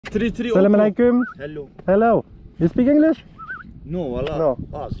Salam alaikum. Hello. Hello. You speak English? No, Allah. No.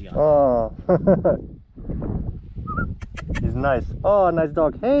 Asian. Oh. He's nice. Oh, nice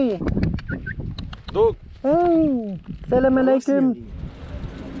dog. Hey. Dog. Hey. Salam alaikum.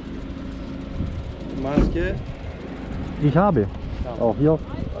 Maske. Ich habe. Auch hier.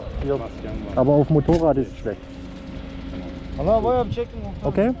 Hier. Aber auf Motorrad ist es schlecht. Okay.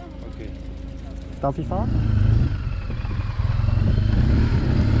 Okay. Darf ich fahren?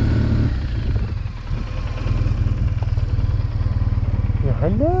 Ja,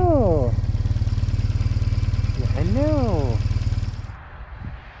 hallo. Ja, hallo.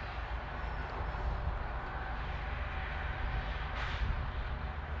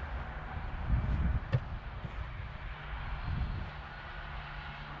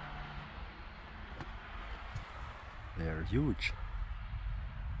 They're huge.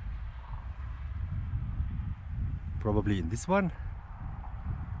 Probably in this one.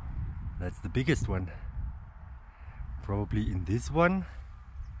 That's the biggest one. Probably in this one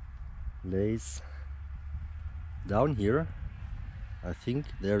lays down here. I think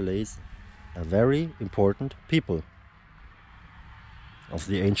there lays a very important people of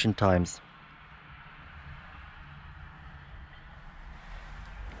the ancient times.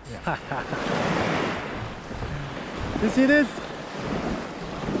 You see this?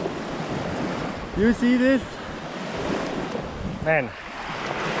 You see this? Man.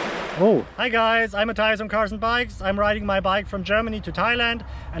 Oh, hi guys, I'm Matthias from Cars and Bikes. I'm riding my bike from Germany to Thailand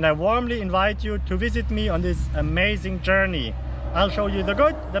and I warmly invite you to visit me on this amazing journey. I'll show you the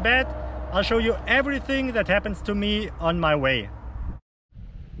good, the bad, I'll show you everything that happens to me on my way.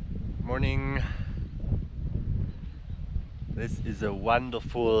 Morning. This is a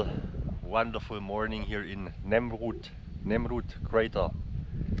wonderful morning here in Nemrut crater.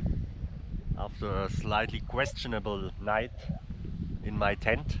 After a slightly questionable night in my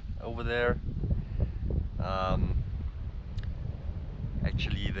tent over there.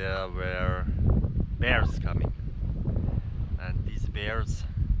 Actually there were bears coming, and these bears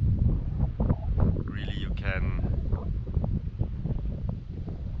really you can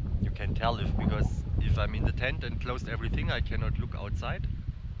tell because if I'm in the tent and closed everything I cannot look outside,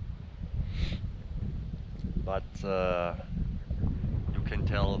 but you can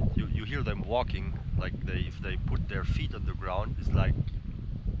tell, you hear them walking, like if they put their feet on the ground, it's like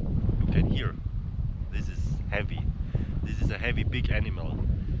you can hear. This is heavy. This is a heavy big animal,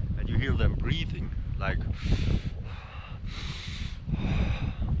 and you hear them breathing like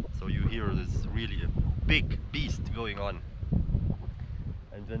so you hear this really a big beast going on.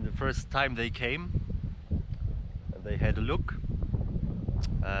 And when the first time they came, they had a look,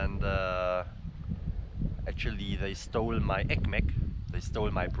 and actually they stole my ekmek, they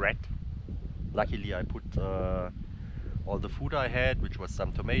stole my bread. Luckily I put all the food I had, which was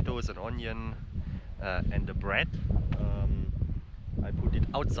some tomatoes and onion and the bread. I put it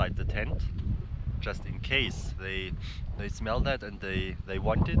outside the tent just in case they smell that and they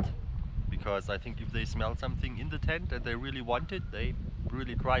want it, because I think if they smell something in the tent and they really want it, they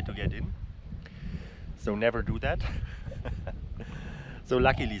really try to get in. So never do that. So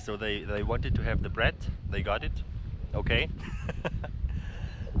luckily, so they wanted to have the bread, they got it, okay.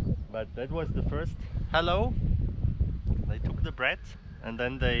 But that was the first hello. They took the bread and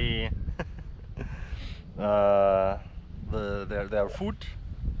then they their food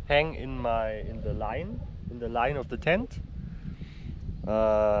hang in the line of the tent.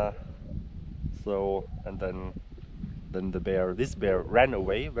 So and then this bear ran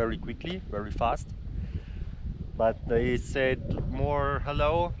away very quickly, very fast. But they said more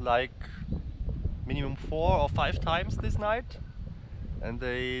hello, like minimum 4 or 5 times this night. And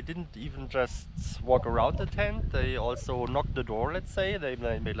they didn't even just walk around the tent, they also knocked the door, let's say. They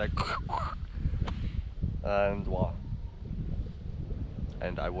made like and wow.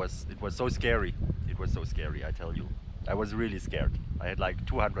 And it was so scary. It was so scary, I tell you. I was really scared. I had like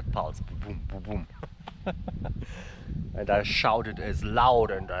 200 pulse, boom, boom, boom. And I shouted as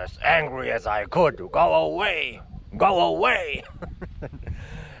loud and as angry as I could, go away, go away.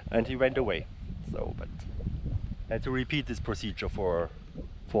 And he went away. So, but I had to repeat this procedure for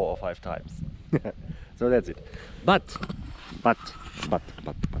 4 or 5 times. So that's it. But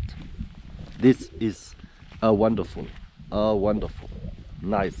this is a wonderful,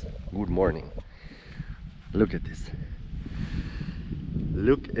 nice, good morning. Look at this.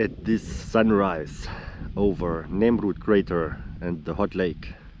 Look at this sunrise over Nemrut crater and the hot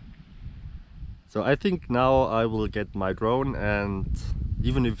lake. So I think now I will get my drone, and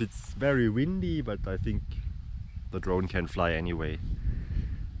even if it's very windy, but I think the drone can fly anyway.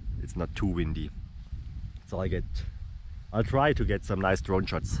 It's not too windy. So I get I'll try to get some nice drone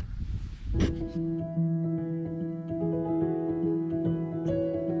shots.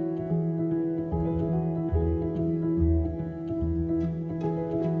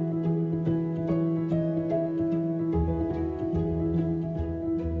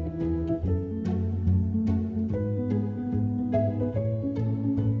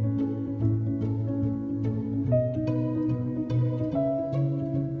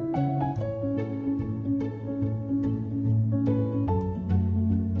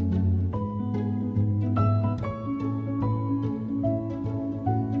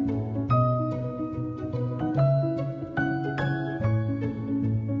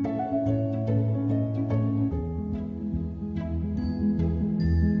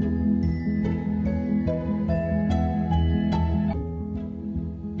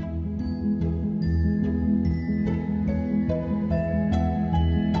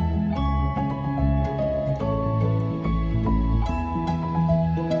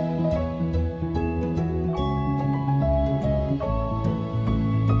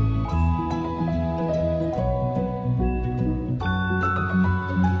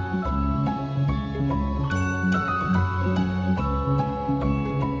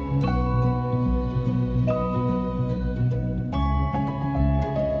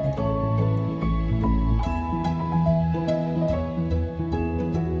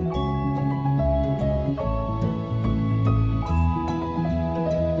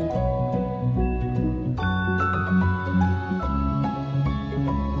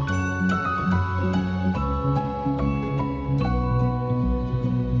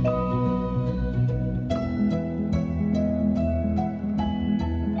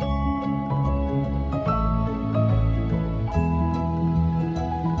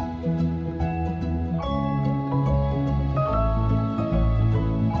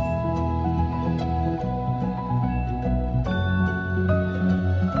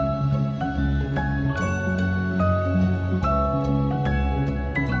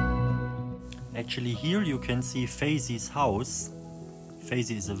 Actually, here you can see Faizy's house.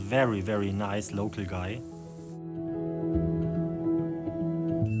 Faizy is a very nice local guy.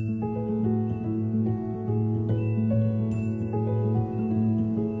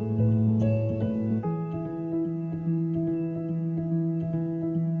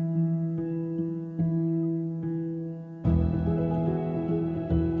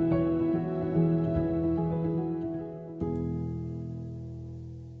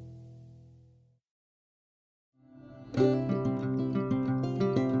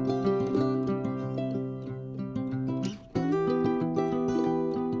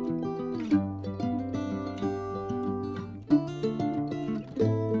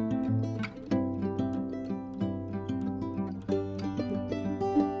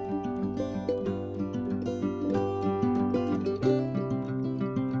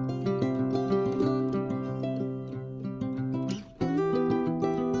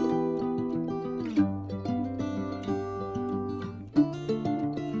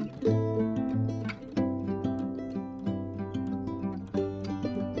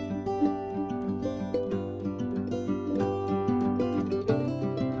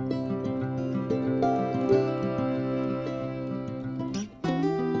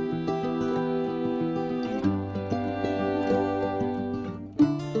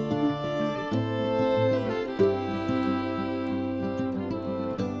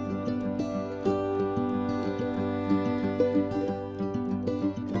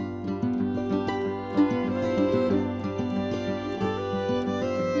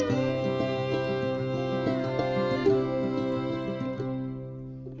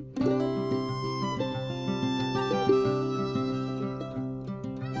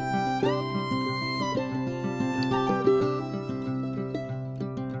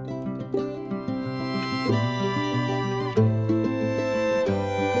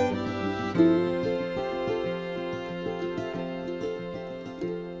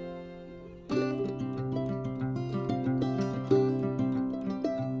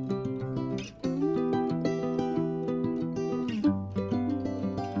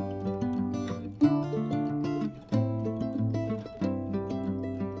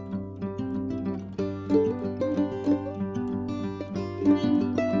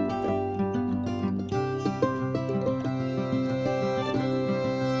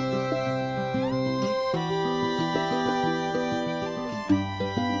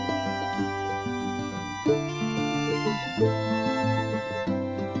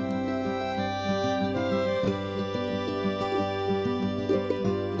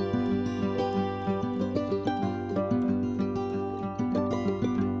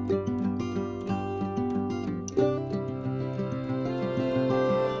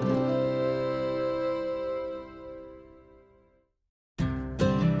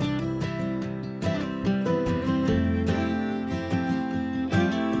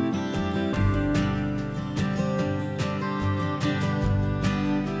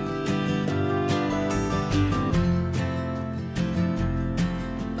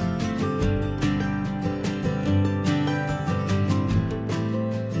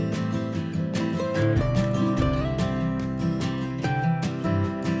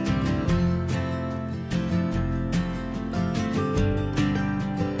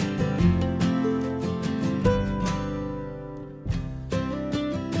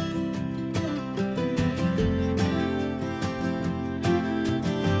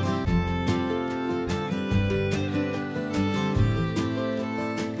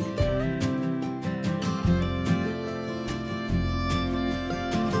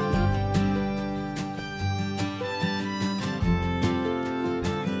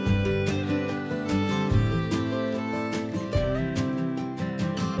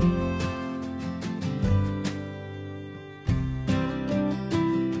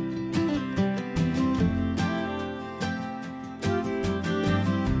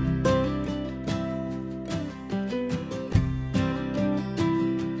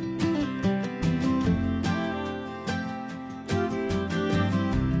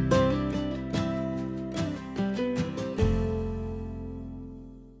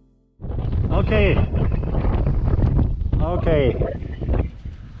 Okay. Okay.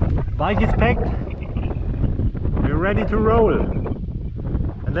 Bike is packed. We're ready to roll.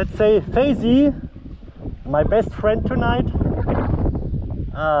 And let's say Faisy, my best friend tonight,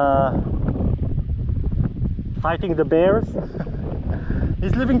 fighting the bears.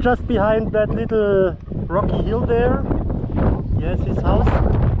 He's living just behind that little rocky hill there. Yes, his house.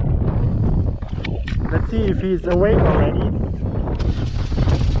 Let's see if he's awake already.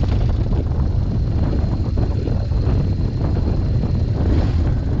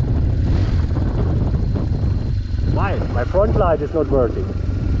 Why? My front light is not working.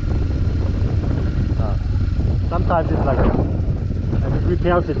 Sometimes it's like that. And it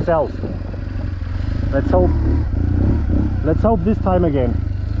repairs itself. Let's hope this time again.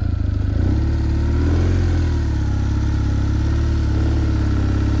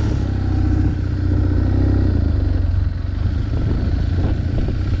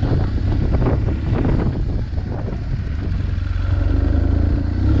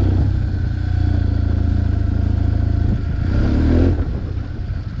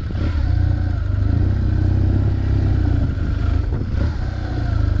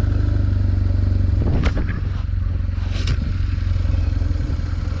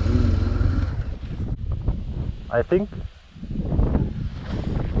 I think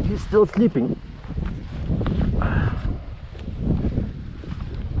he's still sleeping.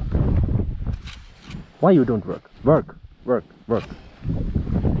 Why you don't work? Work, work, work.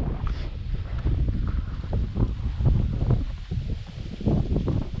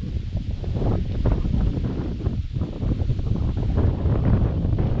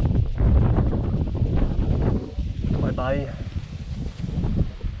 Bye bye.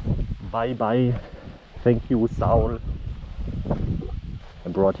 Bye bye. Thank you, Saul. I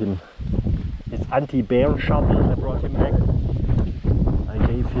brought him his anti-bear shovel. I brought him back. I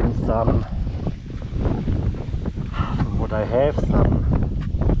gave him some, from what I have,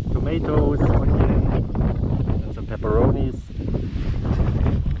 some tomatoes, onion, and some pepperonis.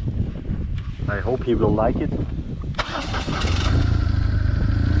 I hope he will like it.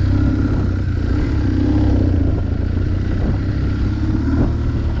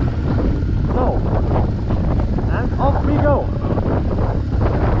 Off we go!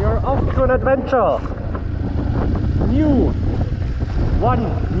 We are off to an adventure! New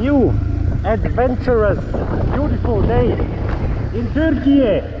adventurous, beautiful day in Turkey,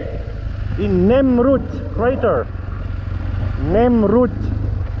 in Nemrut crater. Nemrut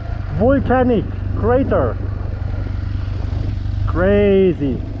volcanic crater.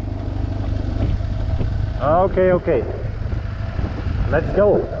 Crazy. Okay. Let's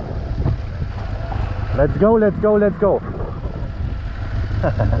go. Let's go.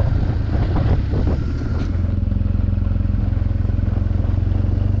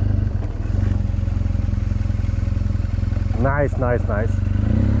 Nice.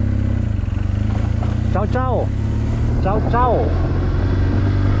 Ciao.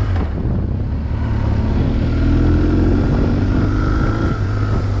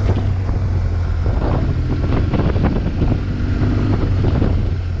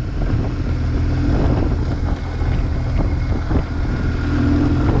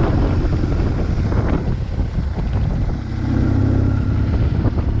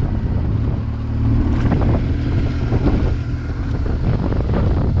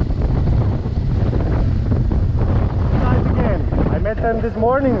 This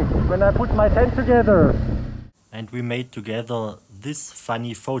morning when I put my tent together. And we made together this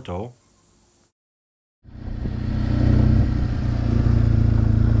funny photo.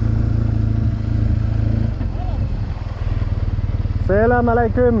 Salam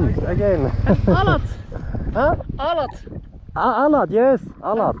alaikum again. Ahlat. Huh? Ahlat. Ahlat, yes.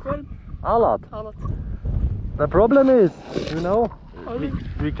 Ahlat. The problem is,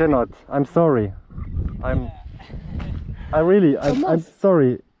 we cannot. I'm sorry. I'm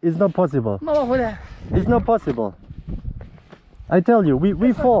sorry. It's not possible. It's not possible. I tell you,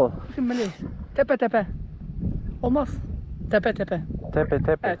 we fall. Tepe. Olmaz. Tepe. Tepe.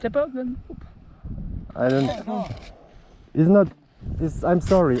 Tepe. I don't. It's not. I'm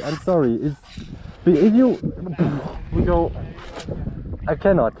sorry. It's. If you. We go. I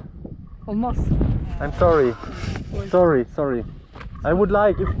cannot. Olmaz. I'm sorry. Sorry. I would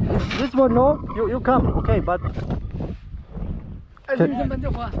like if this one you come. Okay, but.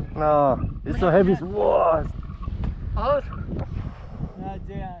 No, it's so heavy. Whoa.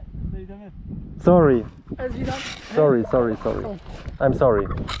 Sorry. I'm sorry.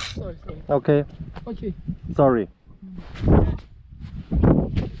 Okay. Sorry.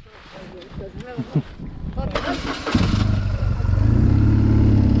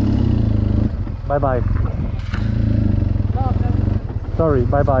 Bye bye. Sorry,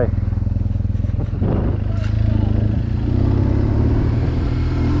 bye bye.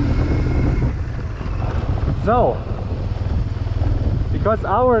 So, because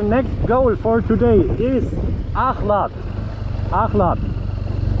our next goal for today is Ahlat,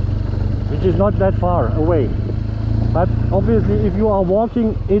 which is not that far away, but obviously if you are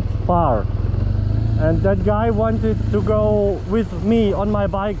walking it's far, and that guy wanted to go with me on my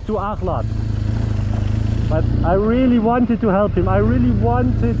bike to Ahlat, but I really wanted to help him. I really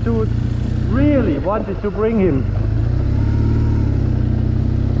wanted to bring him,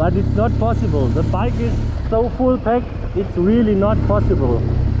 but it's not possible. The bike is so full packed, it's really not possible.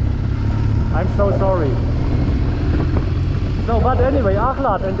 I'm so sorry. So, but anyway,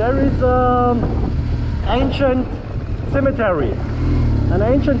 Ahlat, and there is ancient cemetery, an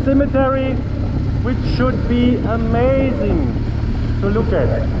ancient cemetery which should be amazing to look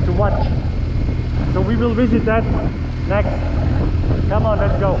at, to watch. So we will visit that next. Come on,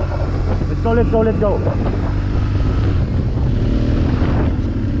 let's go. Let's go, let's go, let's go.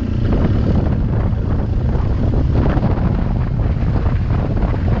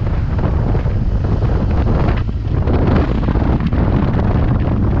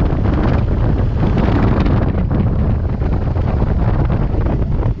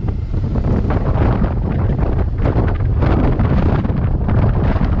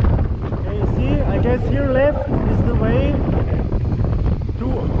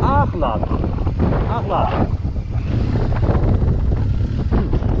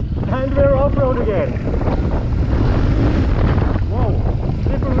 And we're off-road again. Whoa,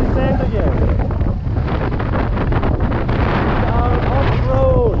 slippery sand again. We are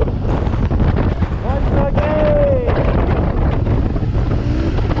off-road once again.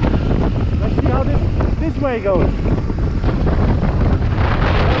 Let's see how this way goes.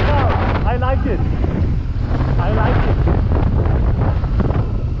 I like it. I like it.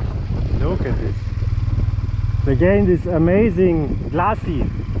 Look at this. So again, this amazing glassy,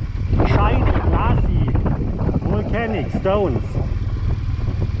 shiny, glassy, volcanic stones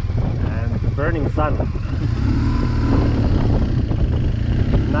and the burning sun.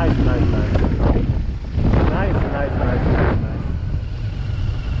 Nice, nice, nice. Nice, nice, nice, nice, nice.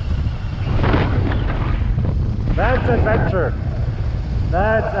 That's adventure.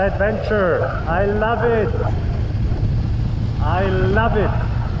 That's adventure. I love it. I love it.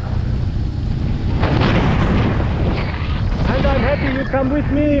 And I'm happy you come with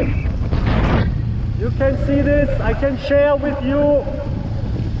me. You can see this, I can share with you.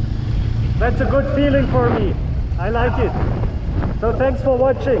 That's a good feeling for me. I like it. So thanks for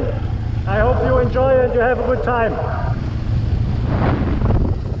watching. I hope you enjoy and you have a good time.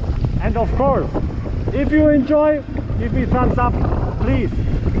 And of course, if you enjoy, give me a thumbs up, please.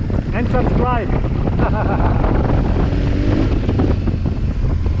 And subscribe.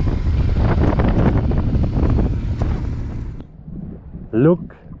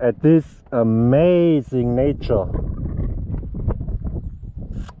 Look at this amazing nature,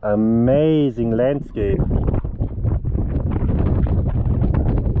 amazing landscape.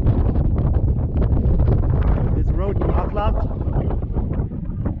 This road to Ahlat,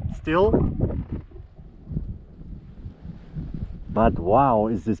 still, but wow,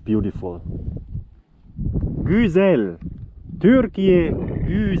 is this beautiful. Güzel, Türkiye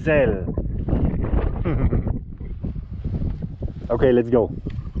güzel. Okay, let's go.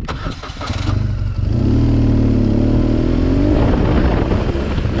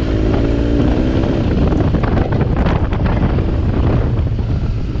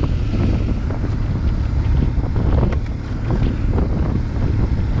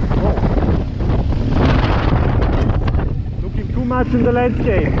 Looking too much in the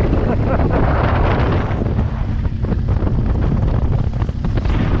landscape.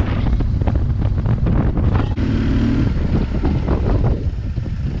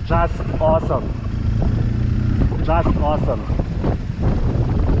 Just awesome. Just awesome.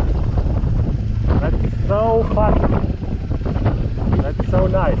 That's so fun. That's so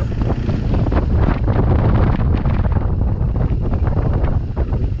nice.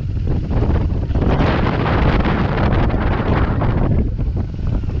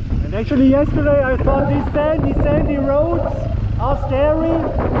 And actually yesterday I thought these sandy roads are scary.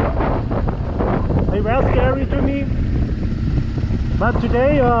 They were scary to me. But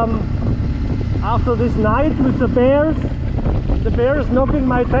today, after this night with the bears knocking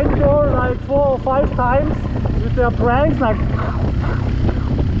my tent door like 4 or 5 times with their pranks, like,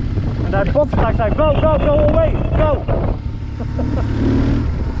 and I boxed like, go away, go!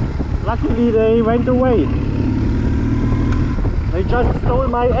 Luckily they went away. They just stole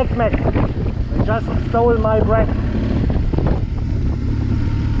my ekmek. They just stole my breath.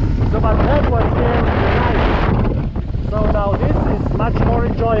 So, but that was scary tonight. So now this is much more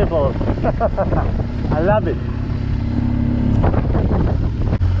enjoyable. I love it.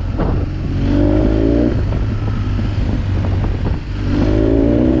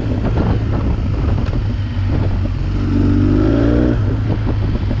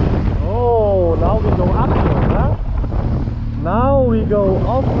 Oh, now we go uphill, huh? Now we go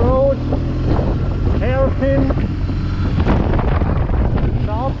off-road, hairpin,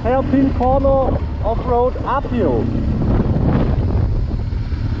 sharp hairpin corner, off-road, uphill.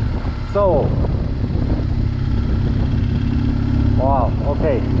 So, wow,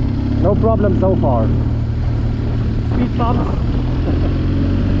 okay, no problem so far. Speed bumps,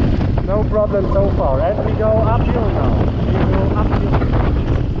 no problem so far. And we go uphill now. We go uphill.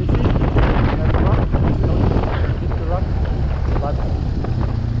 You see, there's a rock. Don't hit the rock. But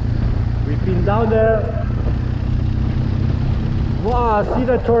we've been down there. Wow, see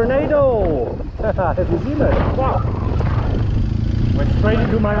the tornado! Have you seen it? Wow! Went straight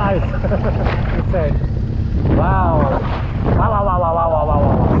into my eyes. Insane. Wow! Wow, wow, wow, wow, wow, wow, wow,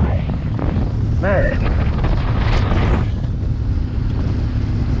 wow. Man!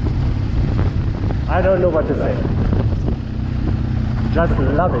 I don't know what to say. Just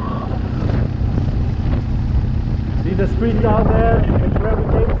love it. See the street down there? It's where we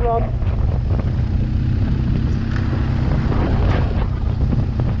came from.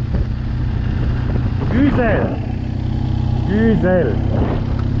 Güzel. Güzel.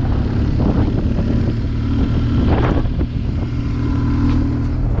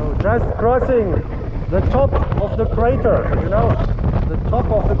 So just crossing the top of the crater, you know, the top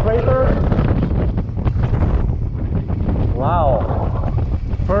of the crater. Wow.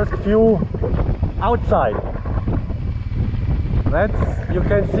 First view outside. That's, you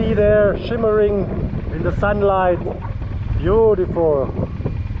can see there shimmering in the sunlight. Beautiful.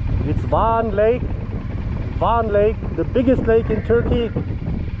 It's Van Lake. Van Lake, the biggest lake in Turkey.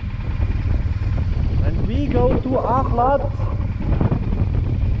 And we go to Ahlat,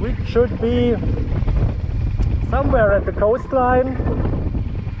 which should be somewhere at the coastline.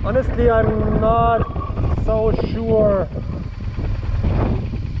 Honestly, I'm not so sure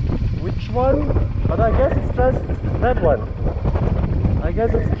which one, but I guess it's just that one. I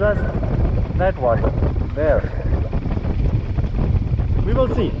guess it's just that one. There. We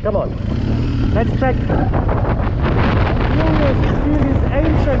will see. Come on. Let's check. I'm curious to see this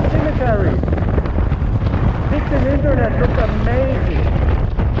ancient cemetery. Pics in the internet look amazing.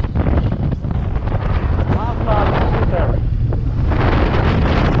 Ahlat cemetery.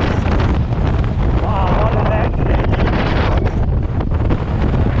 Wow, what a landscape.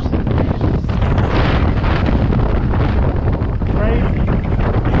 Crazy.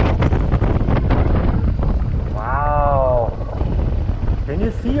 Wow. Can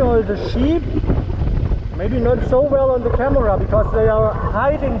you see all the sheep? Maybe not so well on the camera because they are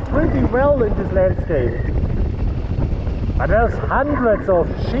hiding pretty well in this landscape. But there's hundreds of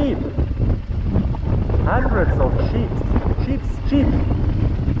sheep. Hundreds of sheep. Sheep.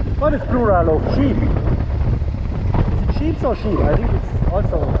 What is plural of sheep? Is it sheep or sheep? I think it's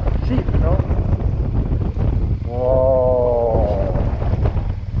also sheep, no? Whoa.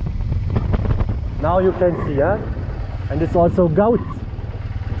 Now you can see, huh? And it's also goats.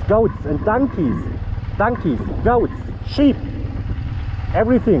 It's goats and donkeys. Donkeys, goats, sheep,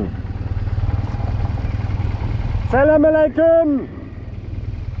 everything. Salam alaikum!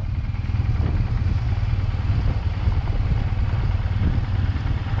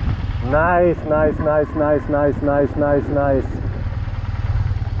 Nice.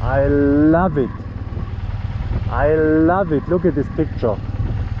 I love it. I love it. Look at this picture.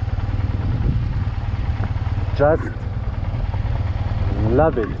 Just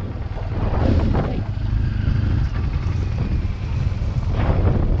love it.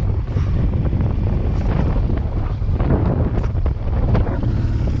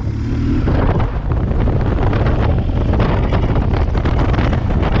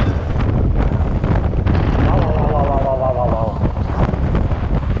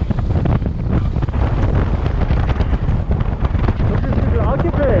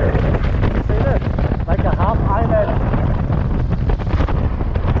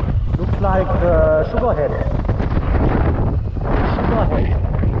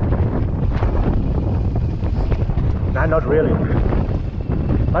 Not really,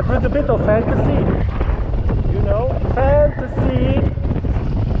 but with a bit of fantasy, you know, fantasy,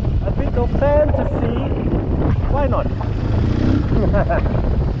 a bit of fantasy, why not?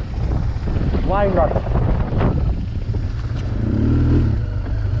 Why not?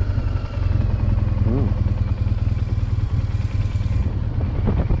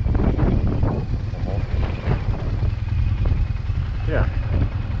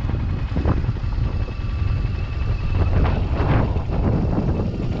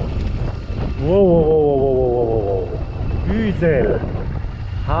 Whoa, whoa, whoa, whoa, whoa, whoa, whoa. Güzel.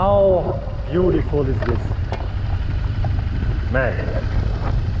 How beautiful is this? Man.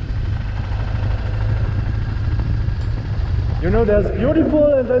 You know, there's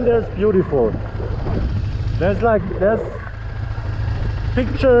beautiful and then there's beautiful. There's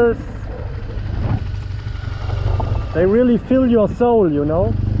pictures. They really fill your soul, you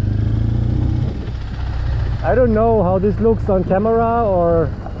know. I don't know how this looks on camera or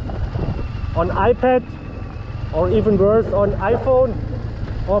on iPad, or even worse on iPhone,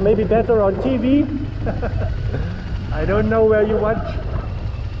 or maybe better on TV. I don't know where you watch.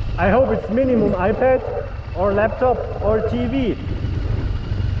 I hope it's minimum iPad or laptop or TV.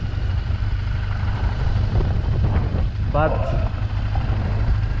 But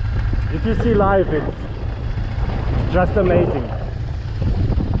if you see live, it's just amazing.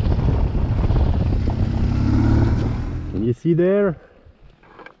 Can you see there?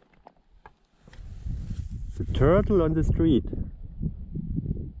 The turtle on the street.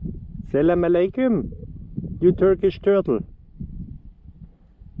 Salam alaikum, you Turkish turtle.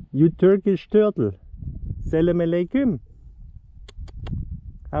 You Turkish turtle. Salam alaikum.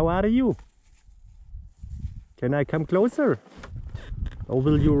 How are you? Can I come closer? Or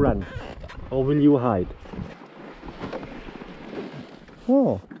will you run? Or will you hide?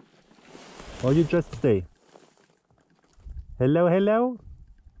 Oh. Or you just stay. Hello, hello.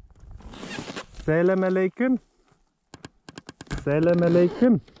 Salam alaikum. Salam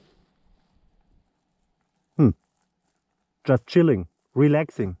alaikum. Just chilling,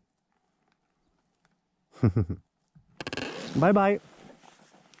 relaxing. Bye bye.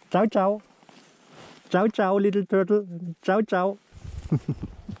 Ciao ciao. Ciao ciao, little turtle. Ciao ciao.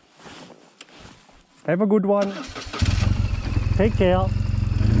 Have a good one. Take care.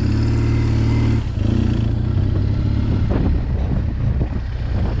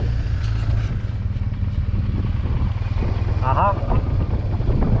 Aha.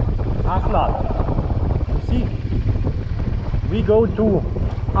 Ahlat. You see? We go to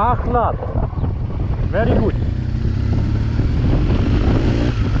Ahlat. Very good.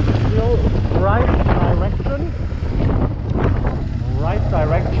 Still right direction. Right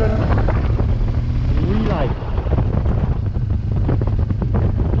direction. We like.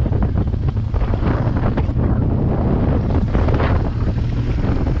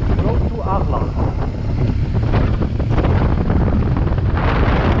 Go to Ahlat.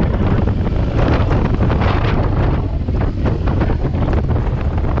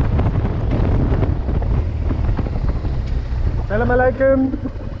 Salam alaikum.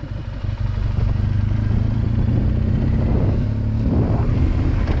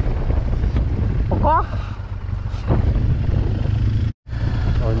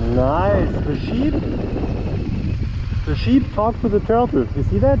 Oh, nice. The sheep talk to the turtle. You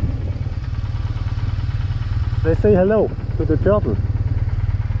see that? They say hello to the turtle.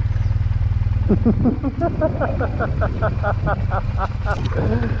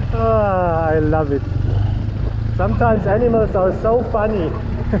 Ah, I love it. Sometimes animals are so funny.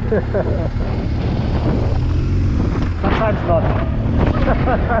 Sometimes not.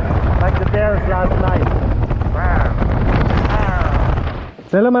 Like the bears last night.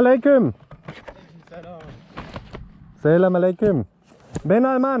 Salam alaikum. Salam alaikum. Ben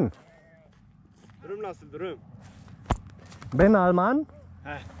Alman. Durum nasıl durum? Ben Alman.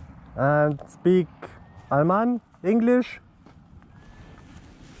 And speak Alman, English.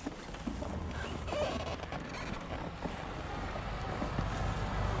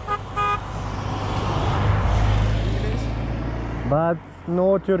 But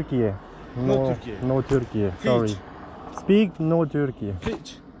no Turkey. No Turkey. No Turkey. Hiç. Sorry. Speak no Turkey.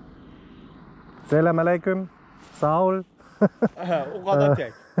 Hiç. Selam aleyküm. Sağ ol. Aha, o kadar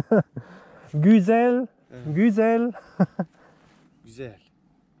tek. Güzel. Güzel. Güzel.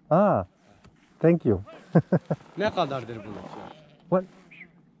 Ah. Thank you. Ne kadardır bunun fiyatı? What?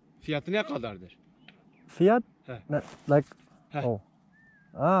 Fiyatı ne kadardır? Fiyat? Heh. Like. Heh. Oh.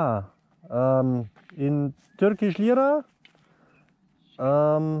 Ah. In Turkish lira.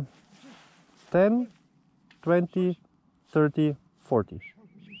 10, 20, 30, 40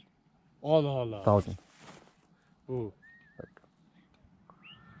 Allah Allah. thousand. Oo.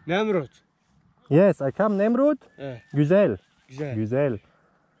 Nemrut. Yes, I come Nemrut. Güzel. Güzel. Güzel.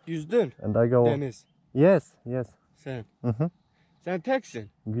 Yüzdün. And I go. Deniz. Yes, yes. Sen. Mhm. Sen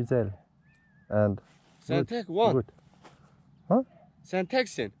teksin. Güzel. And Sen good, tek. One. good. Huh? Sen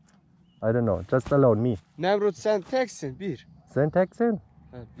teksin. I don't know. Just alone me. Nemrut sen teksin. Bir. Sen Texan?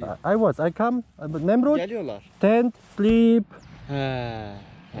 Ha, bir. I come. But Nemrut. Geliyorlar. Tent, sleep. He.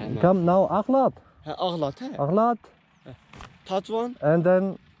 He. Come now Ahlat. He, Ahlat he. Ahlat. Tatvan. And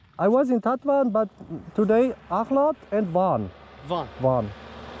then I was in Tatvan, but today Ahlat and Van. Van. Van.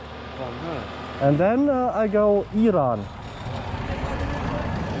 Van ha. And then I go Iran.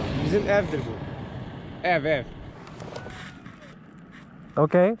 Bizim evdir bu. Ev.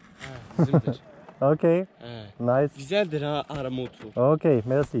 Okay. Ha, bizimdir. Okay. Ha. Nice. Güzeldir ha Armutlu. Okay.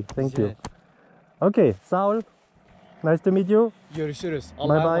 Merci. Thank you. Güzel. Okay. Saul. Nice to meet you. Görüşürüz. Bye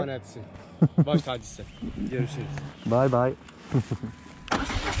Allah'a bye. emanetsin. Baş tacısı. Görüşürüz. Bye bye.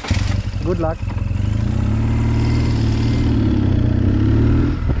 Good luck.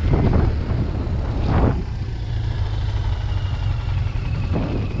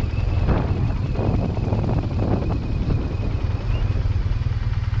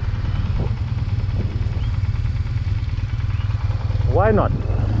 Why not?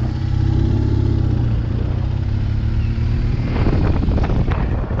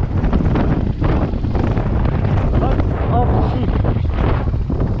 Lots of sheep.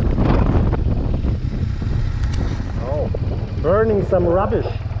 Oh, burning some rubbish.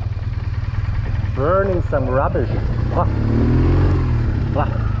 Burning some rubbish. Ah. Ah.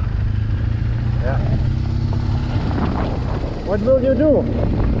 Yeah. What will you do?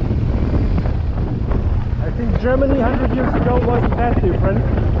 I think Germany 100 years ago wasn't that different.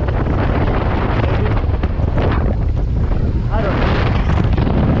 Maybe. I don't know.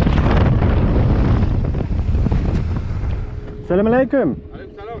 Salam alaikum.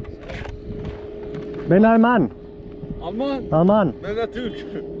 Aleykümselam. Ben Alman. Alman. Alman. Ben de Türk.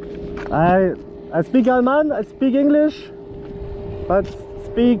 I speak Alman, I speak English, but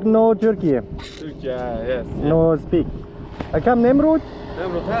speak no Turkey. Türkiye, yes. No speak. I come Nemrut,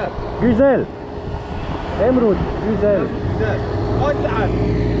 Nemrut ha. güzel. Nemrut, güzel. Güzel. Kaç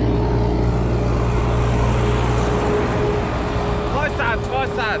saat? Kaç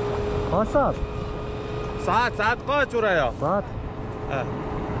saat? Hasar. Saat kaç oraya? Saat. Ha.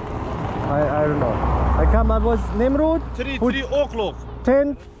 I don't know. I come, I was Nemrut, 3 o'clock.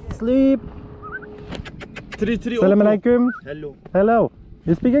 tent, sleep. 3 Salam alaikum. Hello. Hello.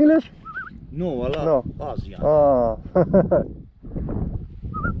 You speak English? No valla. No. Az yani. Oh.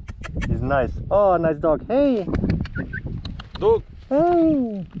 He's nice. Oh, nice dog. Hey. Dog.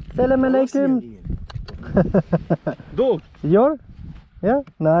 Hey. Salam alaikum. Dog. Your? Yeah?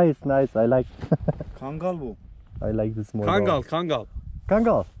 Nice. I like. Kangal bu. I like the small dog. Kangal.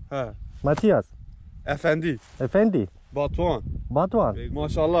 Kangal. He. Matthias. Efendi. Effendi. Batuhan. Batuhan.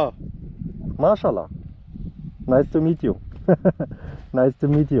 Maşallah. Mashallah. Nice to meet you. Nice to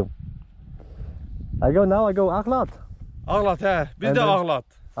meet you. I go Ahlat. Ahlat he. Biz And de then- Ahlat.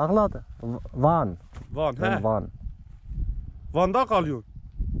 Ahlat. Van. Van he. And Van. Van'da kalıyorsun.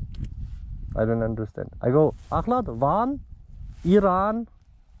 I don't understand. I go Ahlat, Van, Iran.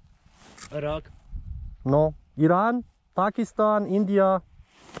 Irak. No. Iran, Pakistan, India,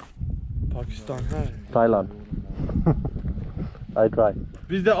 Pakistan he. Thailand. I try.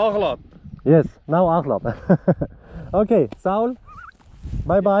 Biz de Ahlat. Yes, now Ahlat. Okay, Saul.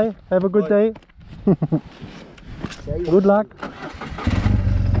 Bye bye. Have a good day. Good luck.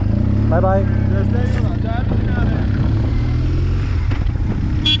 Bye bye.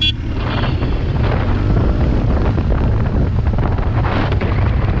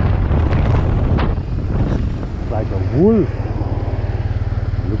 Like a wolf.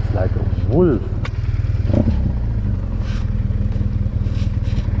 Looks like a wolf.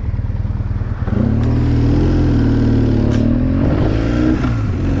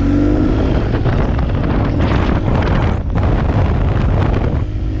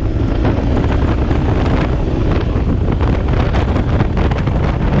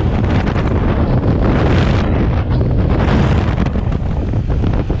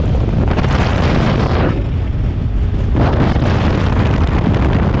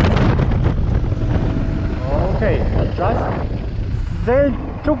 Okay, just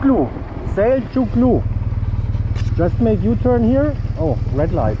Selçuklu. Just make U-turn here. Oh,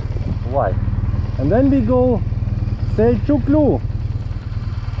 red light. Why? And then we go Selçuklu.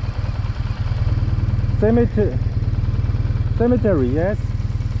 Cemetery, yes.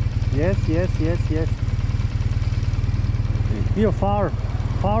 Yes. Here far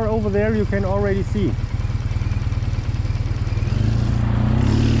over there you can already see.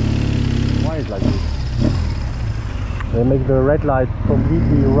 Why is like this? They make the red light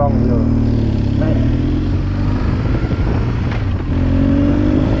completely wrong here.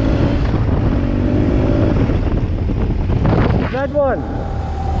 That one.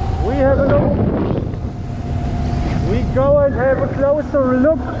 We have a look. We go and have a closer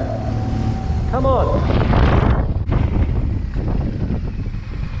look. Come on.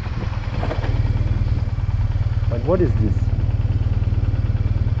 But what is this?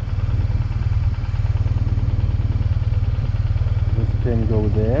 go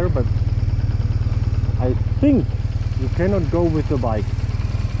there, but I think you cannot go with the bike.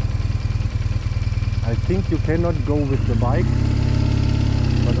 I think you cannot go with the bike,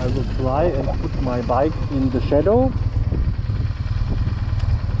 but I will try and put my bike in the shadow.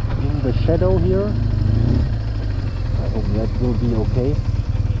 In the shadow here. I hope that will be okay.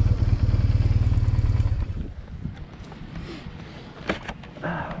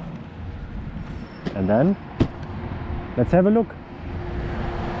 And then let's have a look.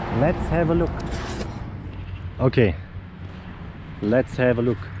 Let's have a look. Okay, let's have a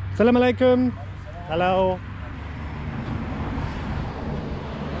look. Assalamu alaikum. Hello.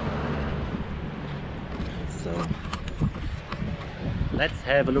 So let's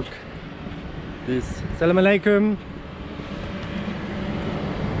have a look. This. Assalamu alaikum.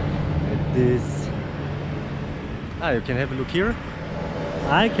 At this. You can have a look here.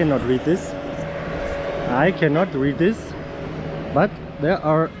 I cannot read this. I cannot read this, but there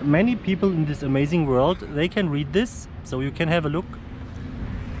are many people in this amazing world. They can read this, so you can have a look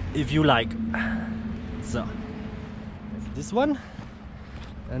if you like. So that's this one,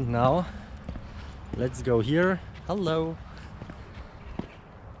 and now let's go here. Hello,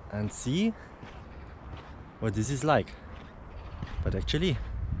 and see what this is like. But actually,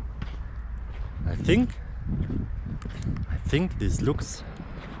 I think this looks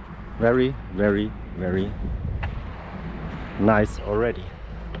very, very, very nice already.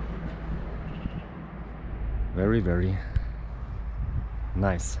 Very, very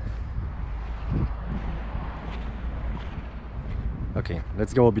nice. Okay,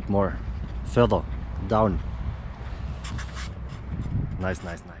 let's go a bit more further down. Nice,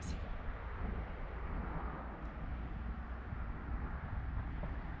 nice, nice.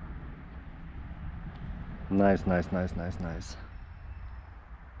 Nice, nice, nice, nice, nice.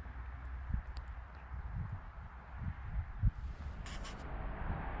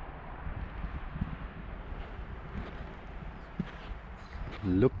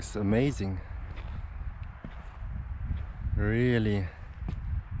 Looks amazing. Really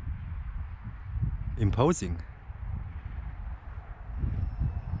imposing.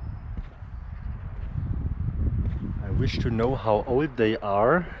 I wish to know how old they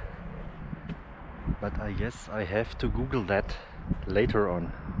are, but I guess I have to Google that later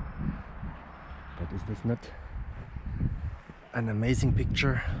on. But is this not an amazing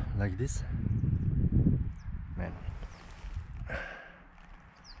picture like this? Man.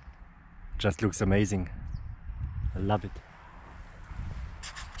 Just looks amazing. I love it.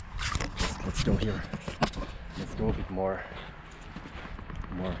 Let's go here. Let's go a bit more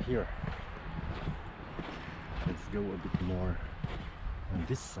here. Let's go a bit more on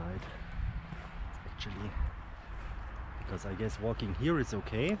this side. Actually, because I guess walking here is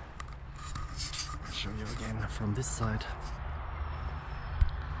okay. I'll show you again from this side.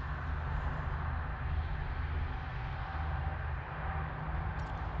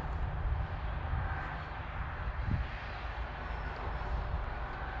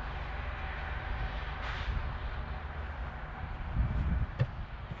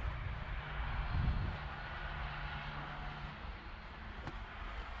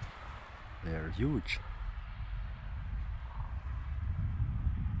 They're huge.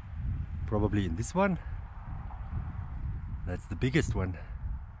 Probably in this one. That's the biggest one.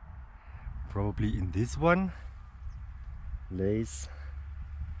 Probably in this one lays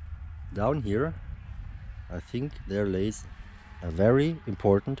down here. I think there lays a very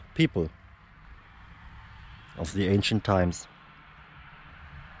important people of the ancient times.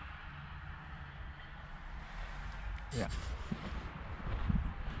 Yeah.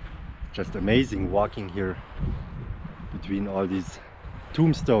 Just amazing walking here between all these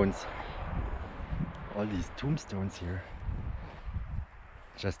tombstones. All these tombstones here.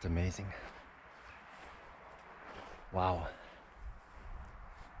 Just amazing. Wow.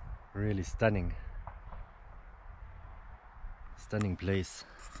 Really stunning. Stunning place.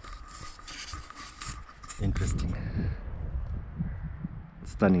 Interesting.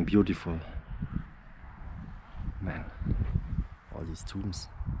 Stunning, beautiful. Man, all these tombs.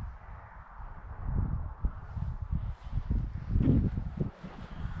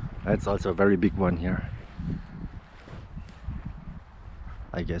 That's also a very big one here.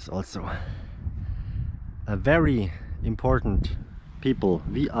 I guess also a very important people,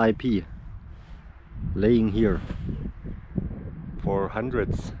 VIP, laying here for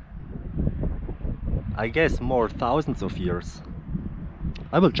hundreds, I guess more thousands of years.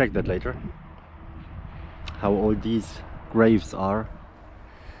 I will check that later, how old these graves are,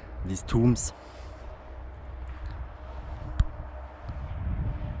 these tombs.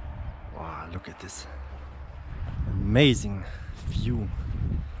 Wow, look at this amazing view.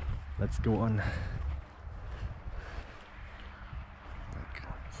 Let's go on. Like,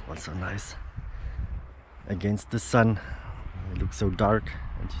 it's also nice against the sun. It looks so dark,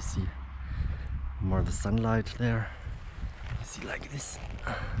 and you see more of the sunlight there. You see like this.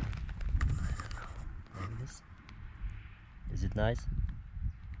 Like this. Is it nice?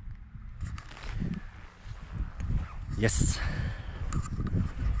 Yes.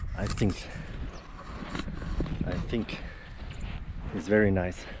 I think it's very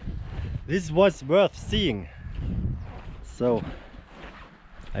nice. This was worth seeing. So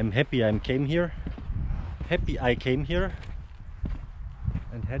I'm happy I came here.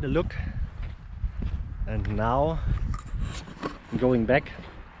 And had a look. And now I'm going back.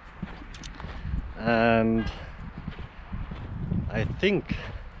 And I think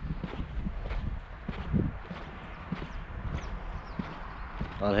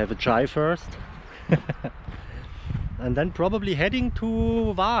I'll have a chai first. And then probably heading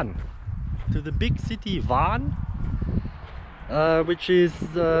to Van, to the big city Van, which is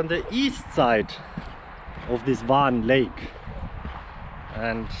the east side of this Van lake.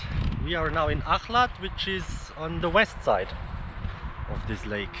 And we are now in Ahlat, which is on the west side of this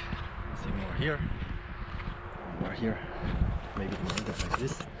lake. See more here, more here. Maybe like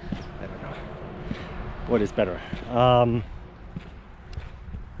this. I don't know. What is better?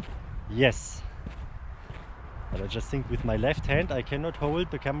 Yes. But I just think with my left hand I cannot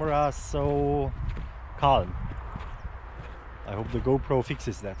hold the camera so calm. I hope the GoPro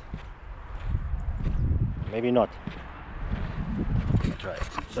fixes that. Maybe not. I'll try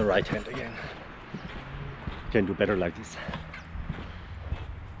the right hand again. Can do better like this.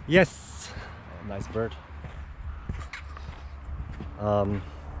 Yes! Oh, nice bird.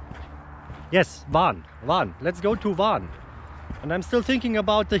 Yes, Van. Let's go to Van. And I'm still thinking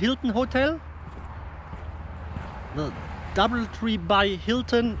about the Hilton Hotel. The DoubleTree by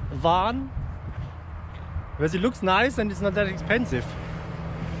Hilton Van. Because it looks nice and it's not that expensive.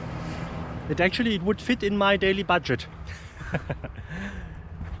 It would fit in my daily budget.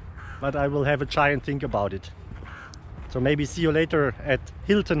 But I will have a try and think about it. So maybe see you later at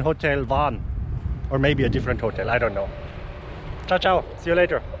Hilton Hotel Van. Or maybe a different hotel, I don't know. Ciao ciao, see you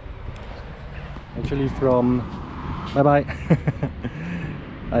later. Actually from... bye bye.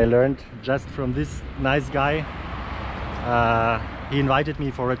 I learned just from this nice guy. He invited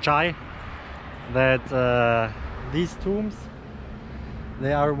me for a chai. That these tombs,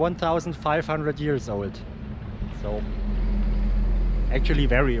 they are 1,500 years old. So actually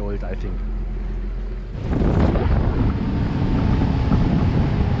very old, I think.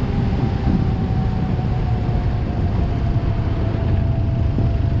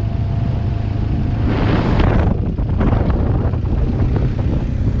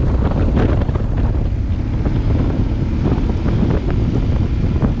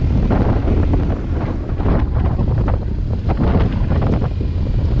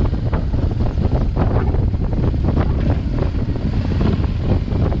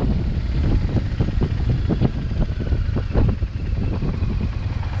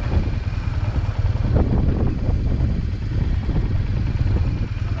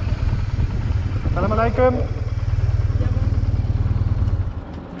 Assalamualaikum.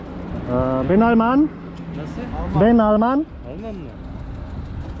 Ben Alman. Nasıl? Ben Alman. Alman mı?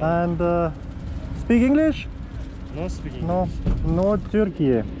 And speak English? No speaking. No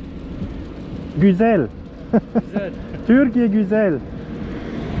Türkiye. Güzel. Güzel. Türkiye güzel.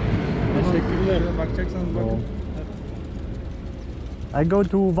 Teşekkürler. Bakacaksanız bakın. I go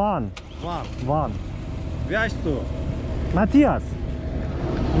to Van. Van. Wie heißt du? Matthias.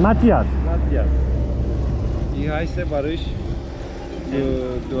 Matthias. Ich heiße Barış.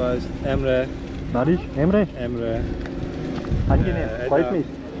 Du heißt Emre. Barış, Emre. Emre. Angenehm, freut mich.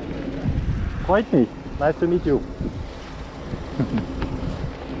 Freut mich. Nice to meet you.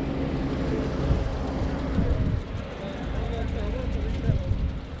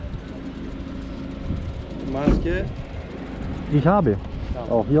 Maske. Ich habe.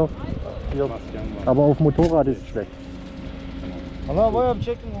 Tamam. Auch hier. Masken var. Aber auf Motorrad ist es schlecht. Ama boya bir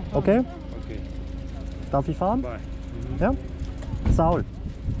çekin. Okay? Okay. Darf ich fahren? Bye. Ja? Saul.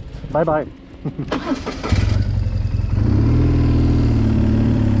 Bye bye.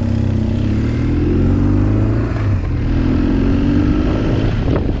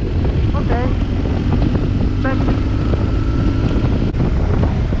 Okay. Check.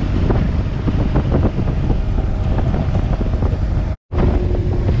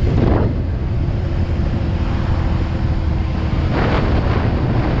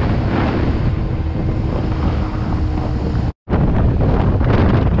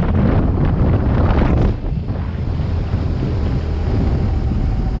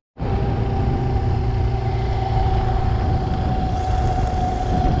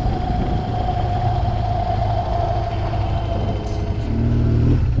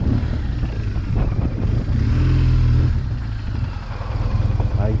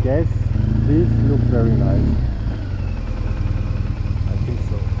 very nice. I think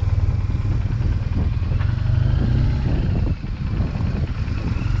so.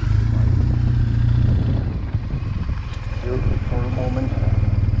 Here for a moment.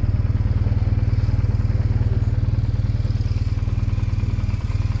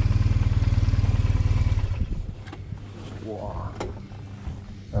 Wow.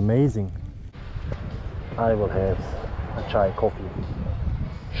 Amazing. I will have a chai coffee.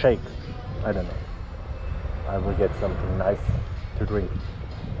 Shake. I don't know. I will get something nice to drink.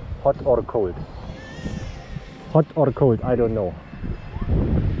 Hot or cold? Hot or cold? I don't know.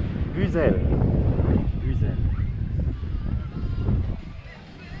 Güzel. Güzel.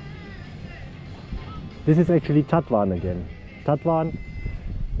 This is actually Tatvan again. Tatvan,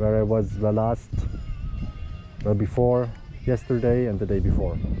 where I was before yesterday and the day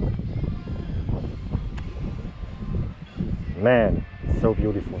before. Man, so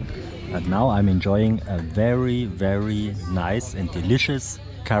beautiful. And now I'm enjoying a very, very nice and delicious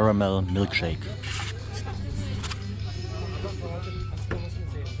caramel milkshake.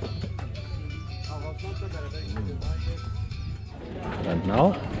 And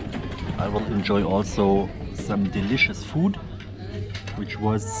now I will enjoy also some delicious food, which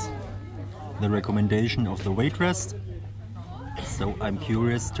was the recommendation of the waitress. So I'm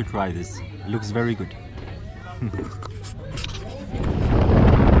curious to try this. It looks very good.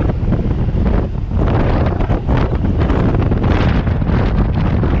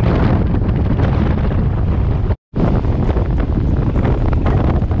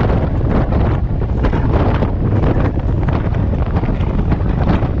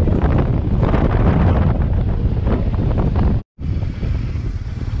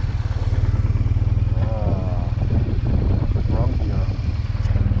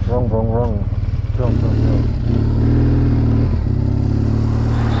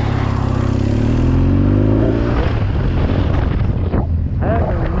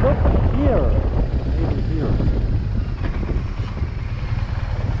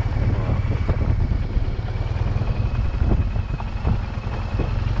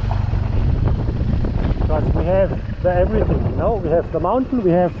 We have everything, you know, we have the mountain,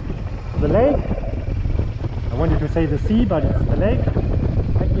 we have the lake. I wanted to say the sea, but it's the lake.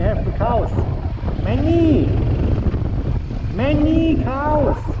 And we have the cows. Many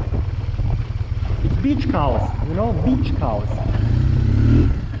cows. It's beach cows, you know, beach cows.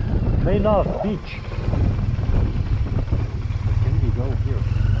 They love beach. Can we go here?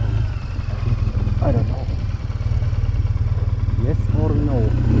 No. I don't know. Yes or no?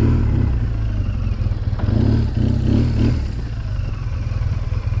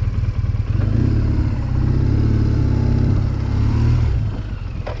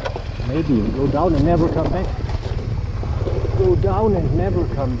 Maybe go down and never come back. Go down and never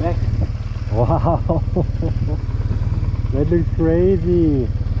come back. Wow, that looks crazy.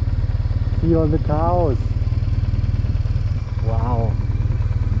 See all the cows. Wow,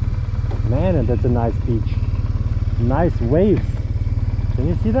 man, and that's a nice beach. Nice waves. Can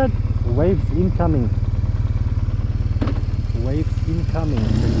you see that? Waves incoming. Waves incoming.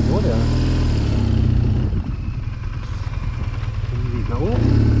 Can we go there? Can we go?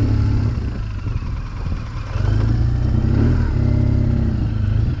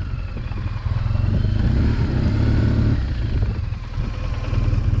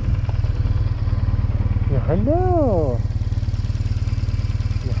 Hello!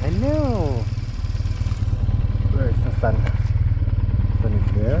 Yeah, hello! Where is the sun? The sun is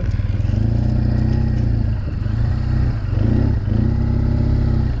there.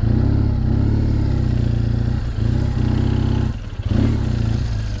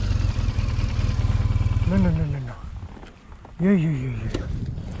 No. Yeah. Yeah.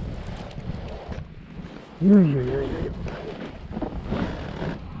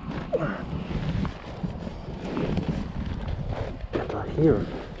 Here.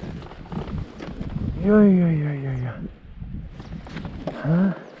 Yeah.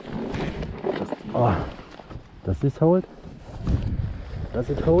 Huh? Does this hold? Does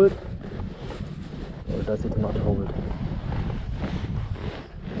it hold? Or does it not hold?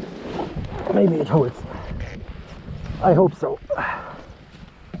 Maybe it holds. I hope so.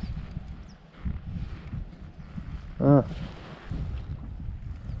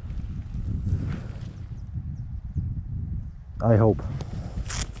 I hope.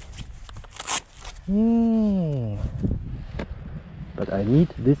 Yeah. But I need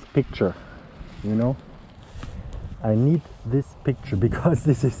this picture, you know. I need this picture because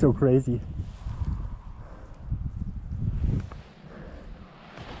this is so crazy.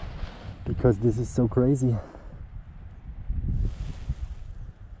 Because this is so crazy.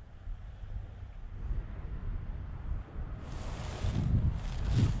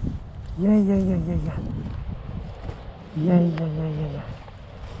 Yeah, yeah, yeah, yeah, yeah. Yeah, yeah, yeah, yeah, yeah.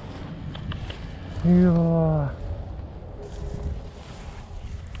 Yeah.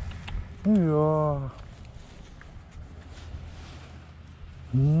 Yeah.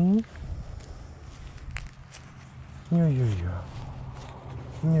 Hmm? Yeah, yeah, yeah.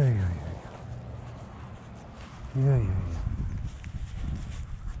 Yeah, yeah, yeah. Yeah, yeah,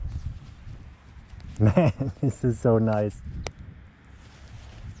 yeah. Man, this is so nice.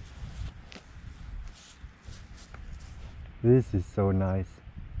 This is so nice.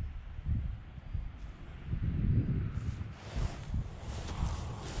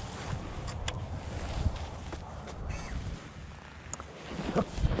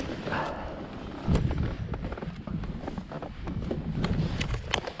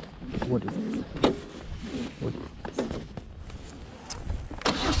 What is this? What is this?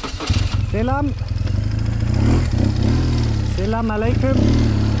 Selam. Selam alaikum.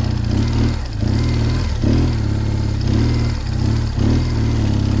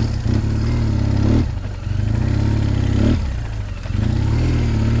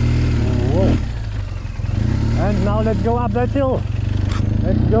 Whoa. And now let's go up that hill.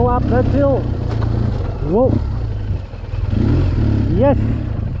 Let's go up that hill. Whoa. Yes.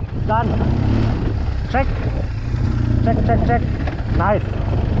 Done. Check. Check, check, check. Nice.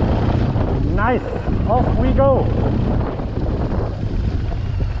 Nice. Off we go.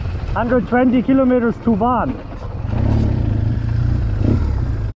 120 kilometers to Van.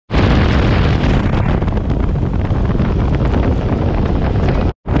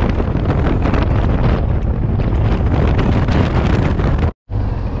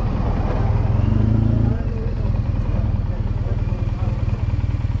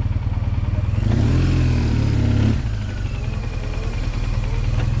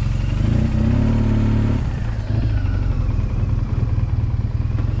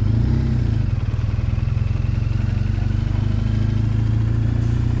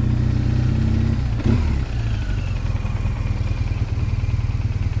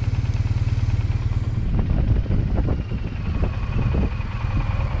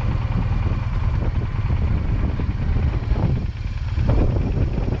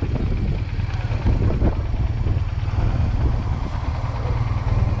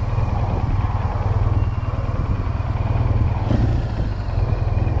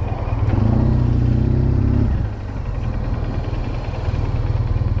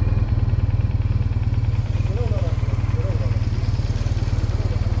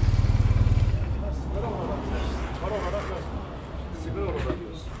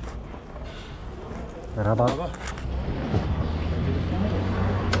 Merhaba.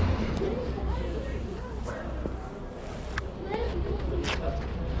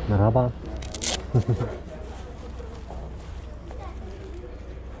 Merhaba.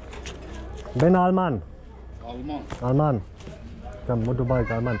 Ben Alman. Alman. Alman. Tam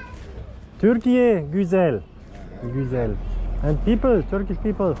motorbike Alman. Türkiye güzel. Güzel. And people, Turkish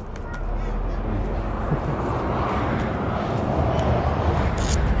people.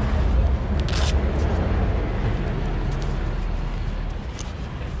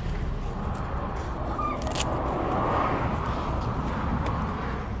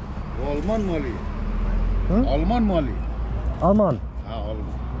 Alman mali. Hı? Alman mali. Alman. Ha Alman.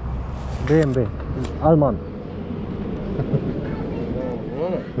 BMW. Alman.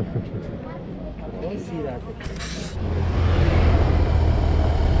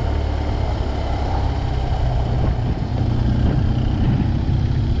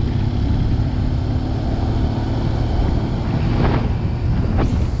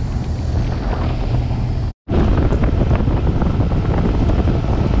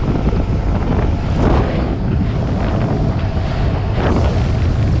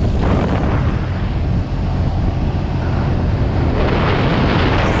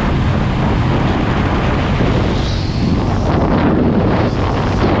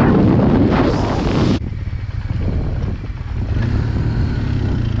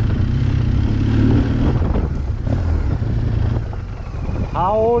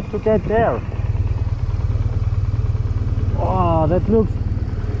 How to get there? Oh, that looks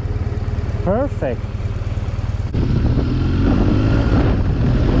perfect.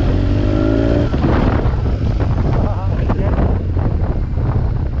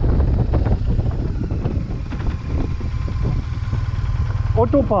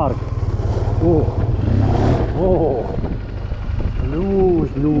 Auto park. Oh, oh,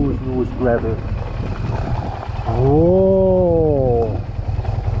 loose gravel. Oh,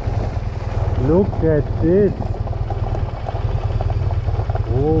 look at this.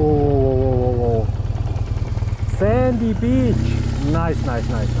 Whoa. Sandy beach. Nice.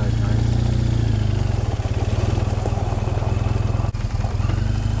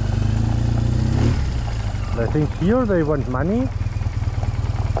 I think here they want money.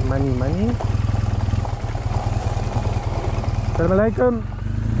 Money. Assalamu alaikum.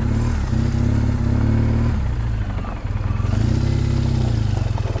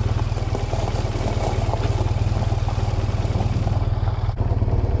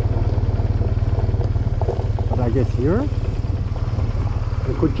 But I guess here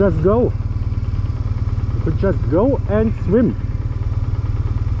we could just go. We could just go and swim.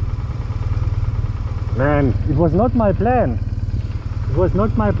 Man, it was not my plan. It was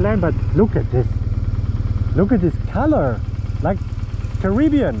not my plan, but look at this. Look at this color. Like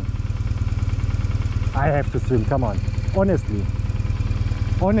Caribbean. I have to swim, come on. Honestly.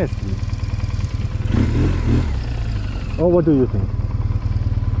 Honestly. Oh, what do you think?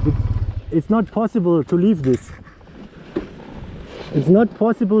 It's not possible to leave this. It's not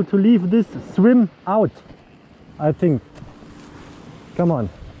possible to leave this swim out, I think. Come on.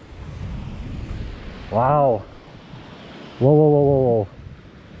 Wow. Whoa, whoa, whoa, whoa,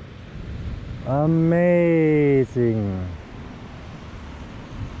 whoa. Amazing.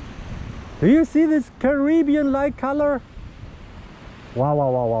 Do you see this Caribbean-like color? Wow, wow,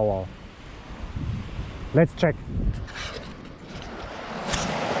 wow, wow, wow. Let's check.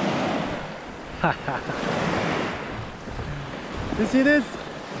 You see this?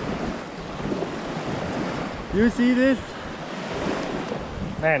 You see this?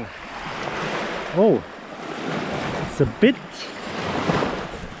 Man. Oh, it's a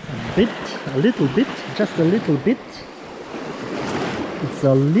little bit, just a little bit. It's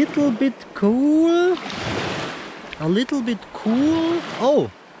a little bit cool. A little bit cool. Oh,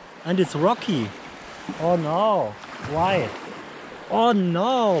 and it's rocky. Oh no, why? Oh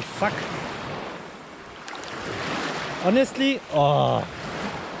no, fuck. Honestly, oh.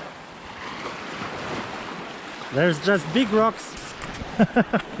 There's just big rocks.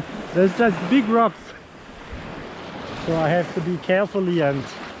 There's just big rocks. So I have to be carefully and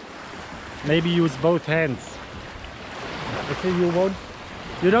maybe use both hands. Okay,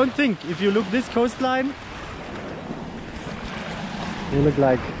 you don't think if you look this coastline, you look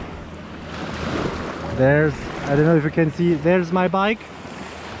like there's, I don't know if you can see, there's my bike,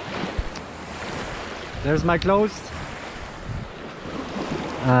 there's my clothes,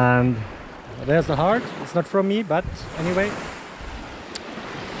 and there's the heart. It's not from me, but anyway.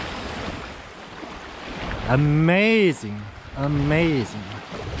 Amazing, amazing.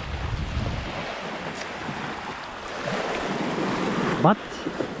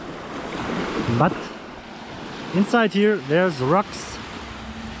 But inside here there's rocks,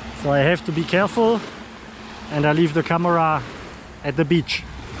 so I have to be careful, and I leave the camera at the beach.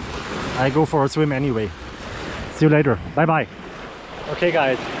 I go for a swim anyway. See you later. Bye bye. Okay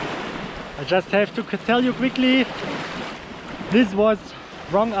guys, I just have to tell you quickly, this was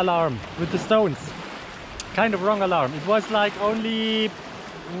wrong alarm with the stones. Kind of wrong alarm. It was like only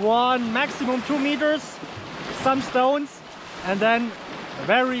 1, maximum 2 meters, some stones, and then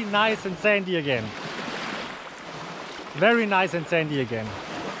very nice and sandy again. Very nice and sandy again.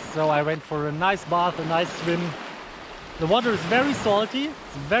 So I went for a nice bath, a nice swim. The water is very salty.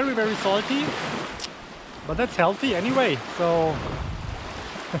 It's very, very salty. But that's healthy anyway. So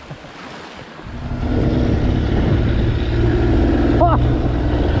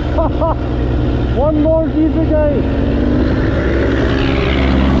one more diesel guy.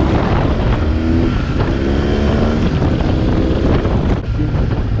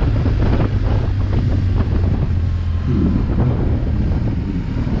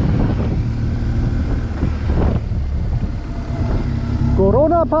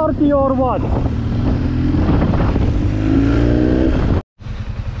 Corona party or what?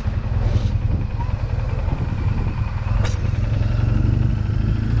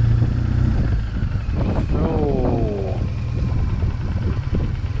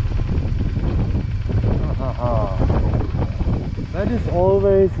 That is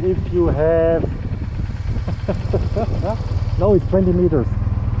always if you have no, it's 20 meters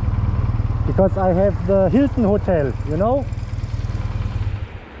because I have the Hilton Hotel, you know.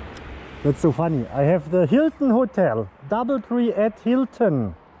 That's so funny. I have the Hilton Hotel, DoubleTree at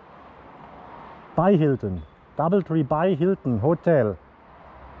Hilton, by Hilton, DoubleTree by Hilton Hotel,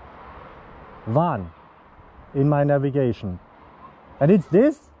 van in my navigation, and it's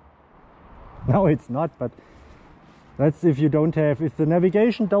this. No, it's not, but that's if you don't have, if the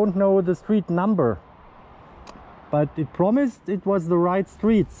navigation don't know the street number. But it promised it was the right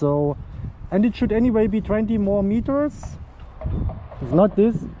street, so, and it should anyway be 20 more meters. It's not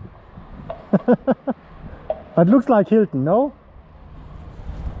this. But looks like Hilton, no?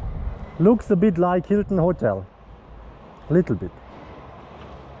 Looks a bit like Hilton Hotel. A little bit.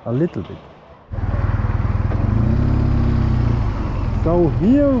 A little bit. So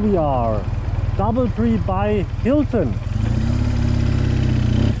here we are, DoubleTree by Hilton.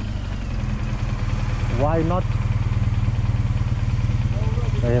 Why not?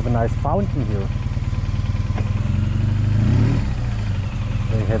 They have a nice fountain here.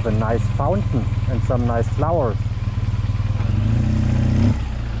 They have a nice fountain and some nice flowers.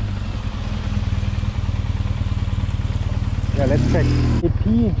 Yeah, let's check.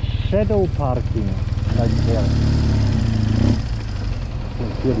 AP shadow parking, like there.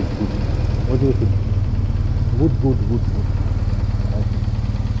 Here is good. What do you think? Good.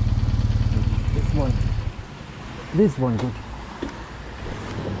 This one good.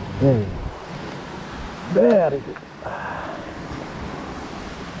 There. Very good.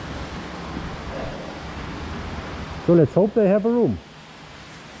 So let's hope they have a room.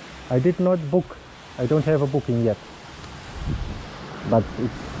 I did not book. I don't have a booking yet. But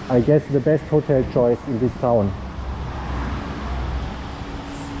it's, I guess, the best hotel choice in this town.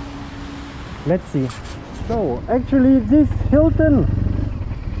 Let's see. So actually this Hilton,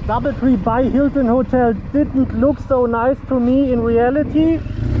 DoubleTree by Hilton hotel didn't look so nice to me in reality.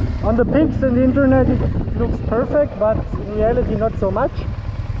 On the pics and the internet it looks perfect, but in reality not so much.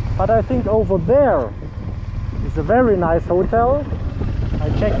 But I think over there is a very nice hotel.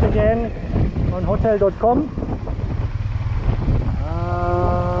 I checked again on hotel.com.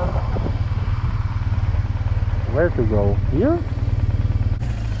 Where to go? Here?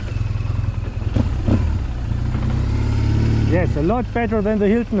 Yes, a lot better than the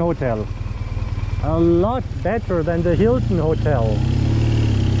Hilton hotel. A lot better than the Hilton hotel.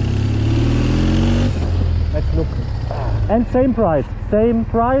 Let's look. And same price. Same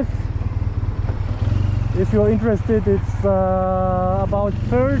price. If you're interested, it's about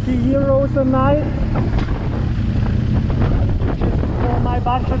 30 euros a night. Which is for my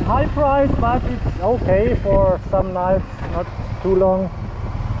budget high price, but it's okay for some nights, not too long.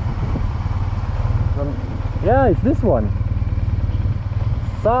 Yeah, it's this one.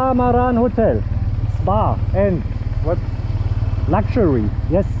 Samaran Hotel, spa and what? Luxury.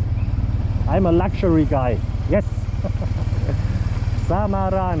 Yes, I'm a luxury guy. Yes.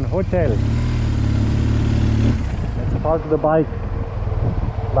 Samaran Hotel. Let's park the bike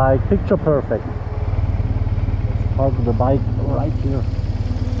like picture perfect. Let's park the bike right here.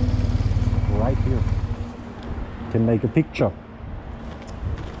 Right here. Can make a picture.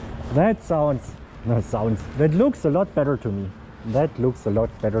 That that looks a lot better to me. That looks a lot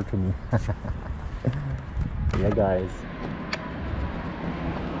better to me. Yeah, guys.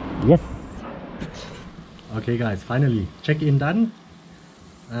 Yes. Okay, guys, finally check-in done.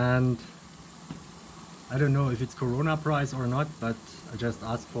 And I don't know if it's Corona price or not, but I just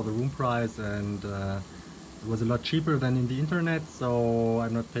asked for the room price, and it was a lot cheaper than in the internet. So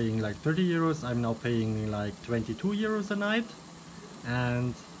I'm not paying like 30 euros. I'm now paying like 22 euros a night.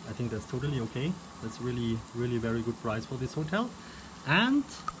 And I think that's totally okay. That's really very good price for this hotel. And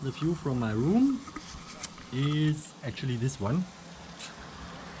the view from my room is actually this one,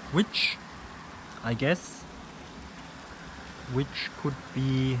 which I guess could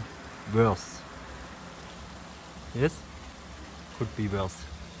be worse. Yes, could be worse.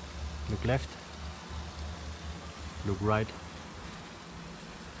 Look left, look right.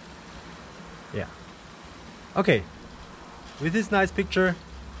 Yeah. Okay, with this nice picture,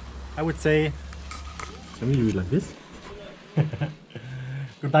 I would say, let me do it like this.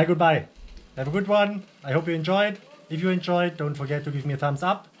 Goodbye. Have a good one. I hope you enjoyed. If you enjoyed, don't forget to give me a thumbs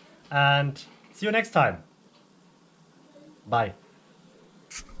up, and see you next time. Bye.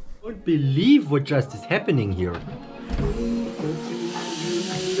 Don't believe what just is happening here.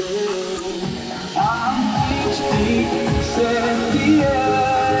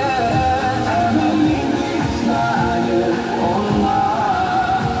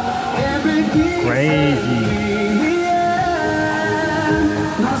 Crazy.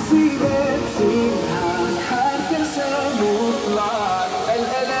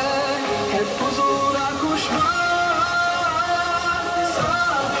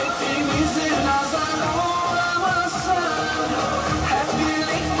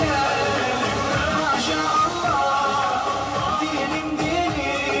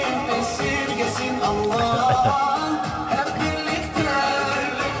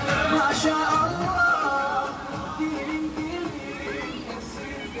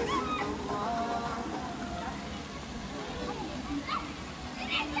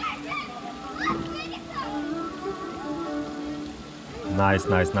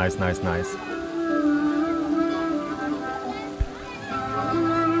 Nice.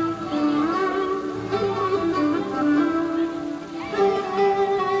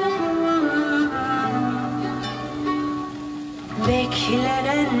 They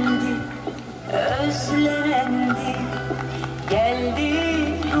beklenendi, özlenendi. Geldi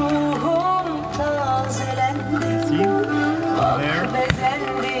ruhum tazelendi. Bak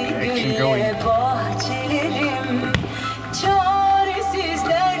bezendi gülle bahçelerim. Çaresiz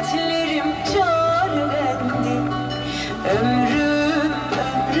dertlerim çarelendi. Ömrüm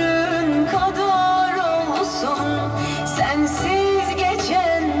kadar olsun. Sensiz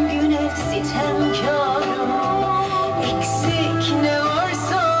geçen güne sitemkarım. Eksik ne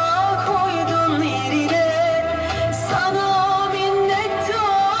varsa koydun yerine. Sana minnettarım.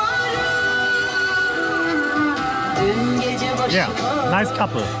 Dün gece başıma nice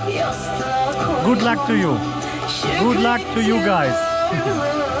couple. yastığa koydum. Good luck to you. Good luck to you guys.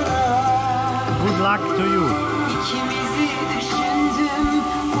 Good luck to you. İkimizi düşündüm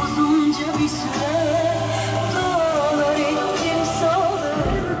uzunca bir süre. Dualar ettim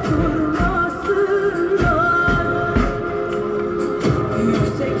sağlık kurmasınlar.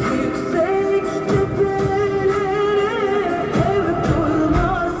 Yüksek tepelere ev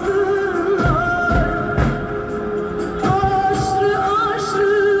kurmasınlar.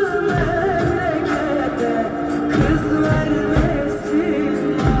 Aşrı memlekete kız vermesinler.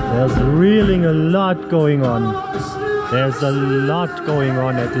 There's really a lot going on. There's a lot going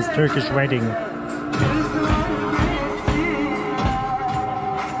on at this Turkish wedding.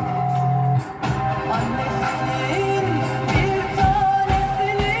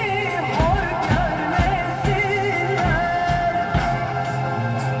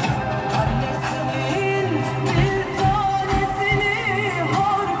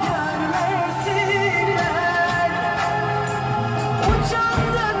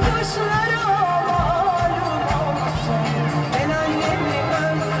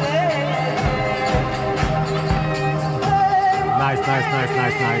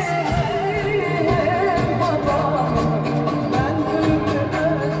 Nice.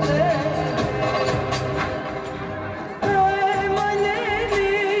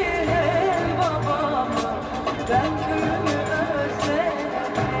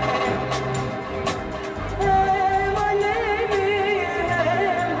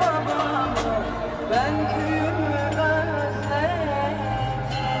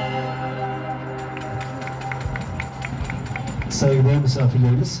 Saygıdeğer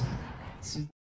misafirlerimiz,